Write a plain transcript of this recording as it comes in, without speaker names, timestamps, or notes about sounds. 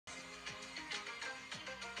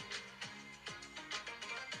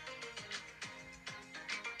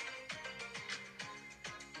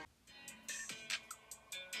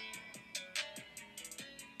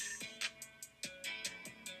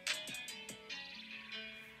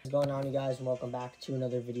going on, you guys, and welcome back to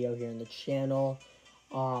another video here in the channel.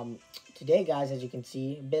 Today, guys, as you can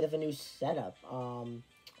see, a bit of a new setup.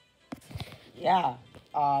 Got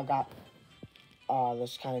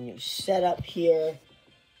this kind of new setup here.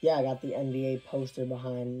 Yeah, I got the NBA poster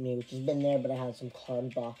behind me, which has been there, but I had some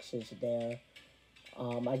card boxes there.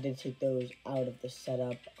 I did take those out of the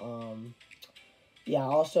setup.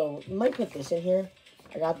 Also, might put this in here.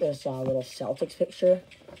 I got this little Celtics picture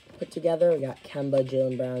put together. We got Kemba,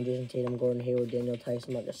 Jaylen Brown, Jason Tatum, Gordon Hayward, Daniel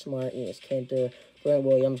Tyson, Marcus Smart, Enes Kanter, Grant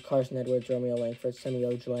Williams, Carson Edwards, Romeo Langford, Semi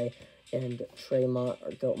Ojeleye, and Tremont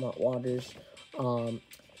or Goatmont Waters.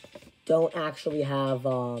 Don't actually have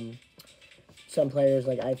some players,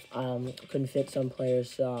 like I couldn't fit some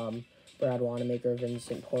players, Brad Wanamaker,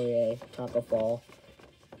 Vincent Poirier, Taco Fall.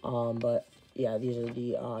 But yeah, these are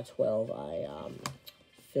the 12 I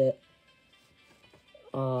fit.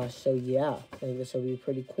 So yeah, I think this will be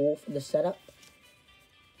pretty cool for the setup.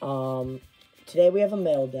 Today we have a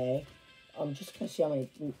mail day. I'm just gonna see how many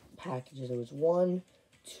packages there was. 1,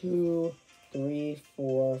 2, 3,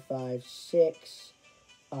 4, 5, 6,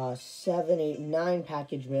 7, 8, 9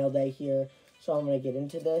 package mail day here. So I'm gonna get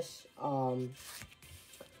into this.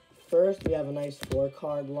 First we have a nice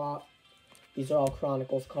 4-card lot. These are all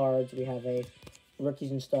Chronicles cards. We have a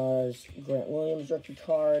Rookies and Stars Grant Williams rookie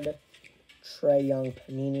card. Trae Young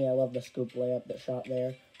Panini. I love the scoop layup that shot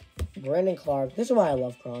there. Brandon Clarke. This is why I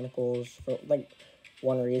love Chronicles, for like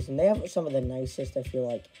one reason. They have some of the nicest, I feel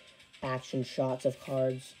like, action shots of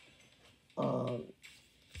cards.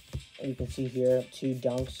 You can see here 2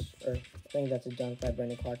 dunks, or I think that's a dunk by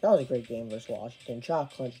Brandon Clarke. That was a great game versus Washington. Jaw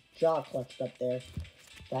clutched up there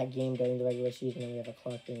that game during the regular season, and we have a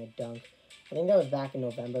Clarke doing a dunk. I think that was back in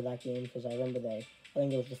November, that game, because I remember I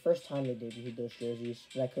think it was the first time they debuted those jerseys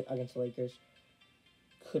against the Lakers.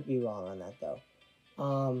 Could be wrong on that, though.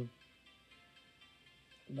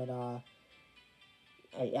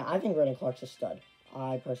 I think Brandon Clarke's a stud.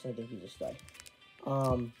 I personally think he's a stud.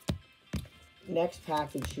 Next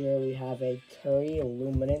package here, we have a Curry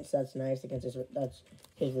Illuminance. That's nice. That's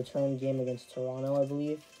his return game against Toronto, I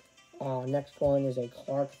believe. Next one is a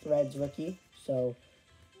Clarke Threads rookie. So,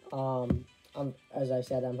 as I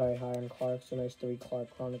said, I'm very high on Clarke. So nice 3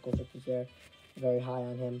 Clarke Chronicles rookies there. Very high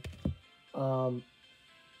on him.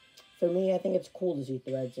 For me, I think it's cool to see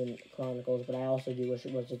Threads and Chronicles, but I also do wish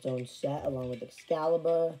it was its own set along with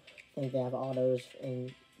Excalibur. I think they have autos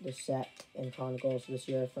in the set and Chronicles this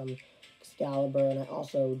year from Excalibur, and I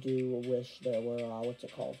also do wish there were, what's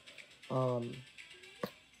it called?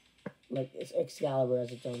 Like it's Excalibur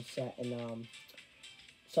as its own set, and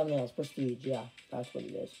something else, Prestige, yeah, that's what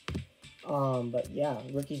it is. But yeah,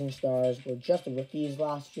 Rookies and Stars were just rookies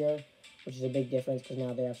last year, which is a big difference because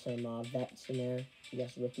now they have some vets in there. I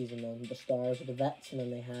guess rookies and then the stars are the vets, and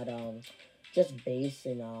then they had just base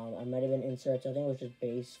and I might have been inserts. I think it was just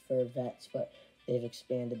base for vets, but they've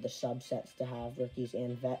expanded the subsets to have rookies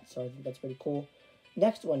and vets, so I think that's pretty cool.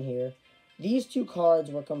 Next one here, these 2 cards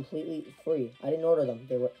were completely free. I didn't order them;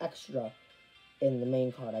 they were extra in the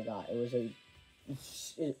main card I got.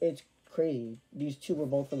 It's crazy. These 2 were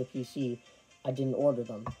both for the PC. I didn't order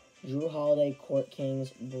them. Drew Holiday Court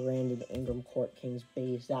Kings, Brandon Ingram Court Kings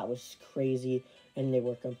base. That was crazy, and they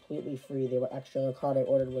were completely free. They were extra. The card I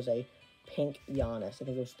ordered was a pink Giannis. I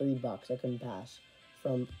think it was $3. I couldn't pass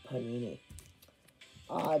from Panini.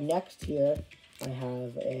 Next here, I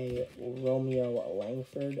have a Romeo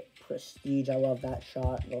Langford Prestige. I love that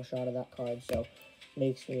little shot of that card, so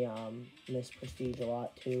makes me miss Prestige a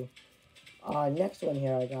lot too. Next one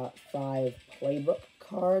here, I got 5 playbook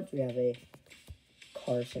cards. We have a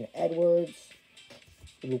Carson Edwards,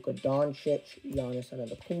 Luka Doncic, Giannis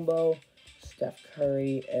Antetokounmpo, Steph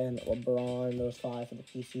Curry, and LeBron. Those 5 for the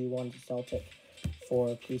PC. 1's a Celtic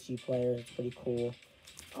for PC players. It's pretty cool.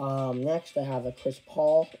 Next, I have a Chris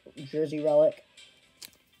Paul jersey relic.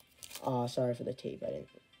 Sorry for the tape. I didn't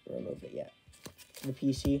remove it yet. For the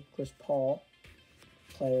PC, Chris Paul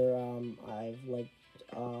player. I've liked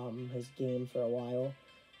his game for a while.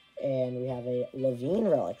 And we have a LaVine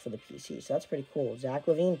relic for the PC, so that's pretty cool. Zach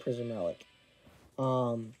LaVine Prism relic.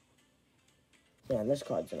 Man, this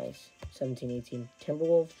card's nice. 17-18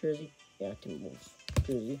 Timberwolves jersey. Yeah, Timberwolves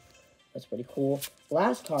jersey. That's pretty cool.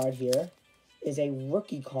 Last card here is a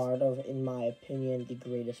rookie card of, in my opinion, the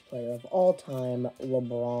greatest player of all time,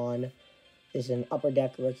 LeBron. This is an Upper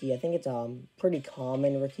Deck rookie. I think it's a pretty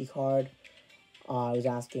common rookie card. I was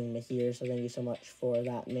asking Mahir, so thank you so much for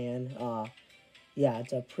that, man. Yeah,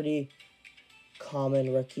 it's a pretty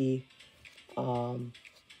common rookie from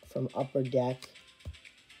Upper Deck.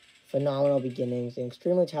 Phenomenal beginnings. An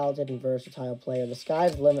extremely talented and versatile player. The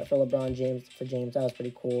sky's the limit for LeBron James. That was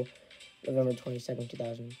pretty cool. November 22nd,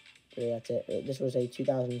 2003. That's it. This was a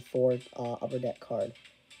 2004 Upper Deck card.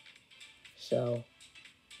 So,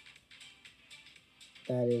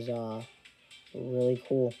 that is really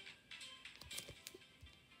cool.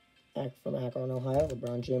 From Akron, Ohio,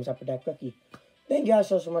 LeBron James Upper Deck rookie. Thank you guys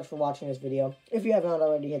so much for watching this video. If you have not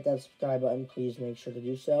already hit that subscribe button, please make sure to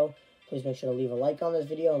do so. Please make sure to leave a like on this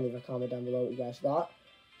video and leave a comment down below what you guys thought.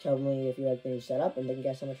 Tell me if you like the new setup, and thank you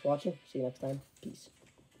guys so much for watching. See you next time. Peace.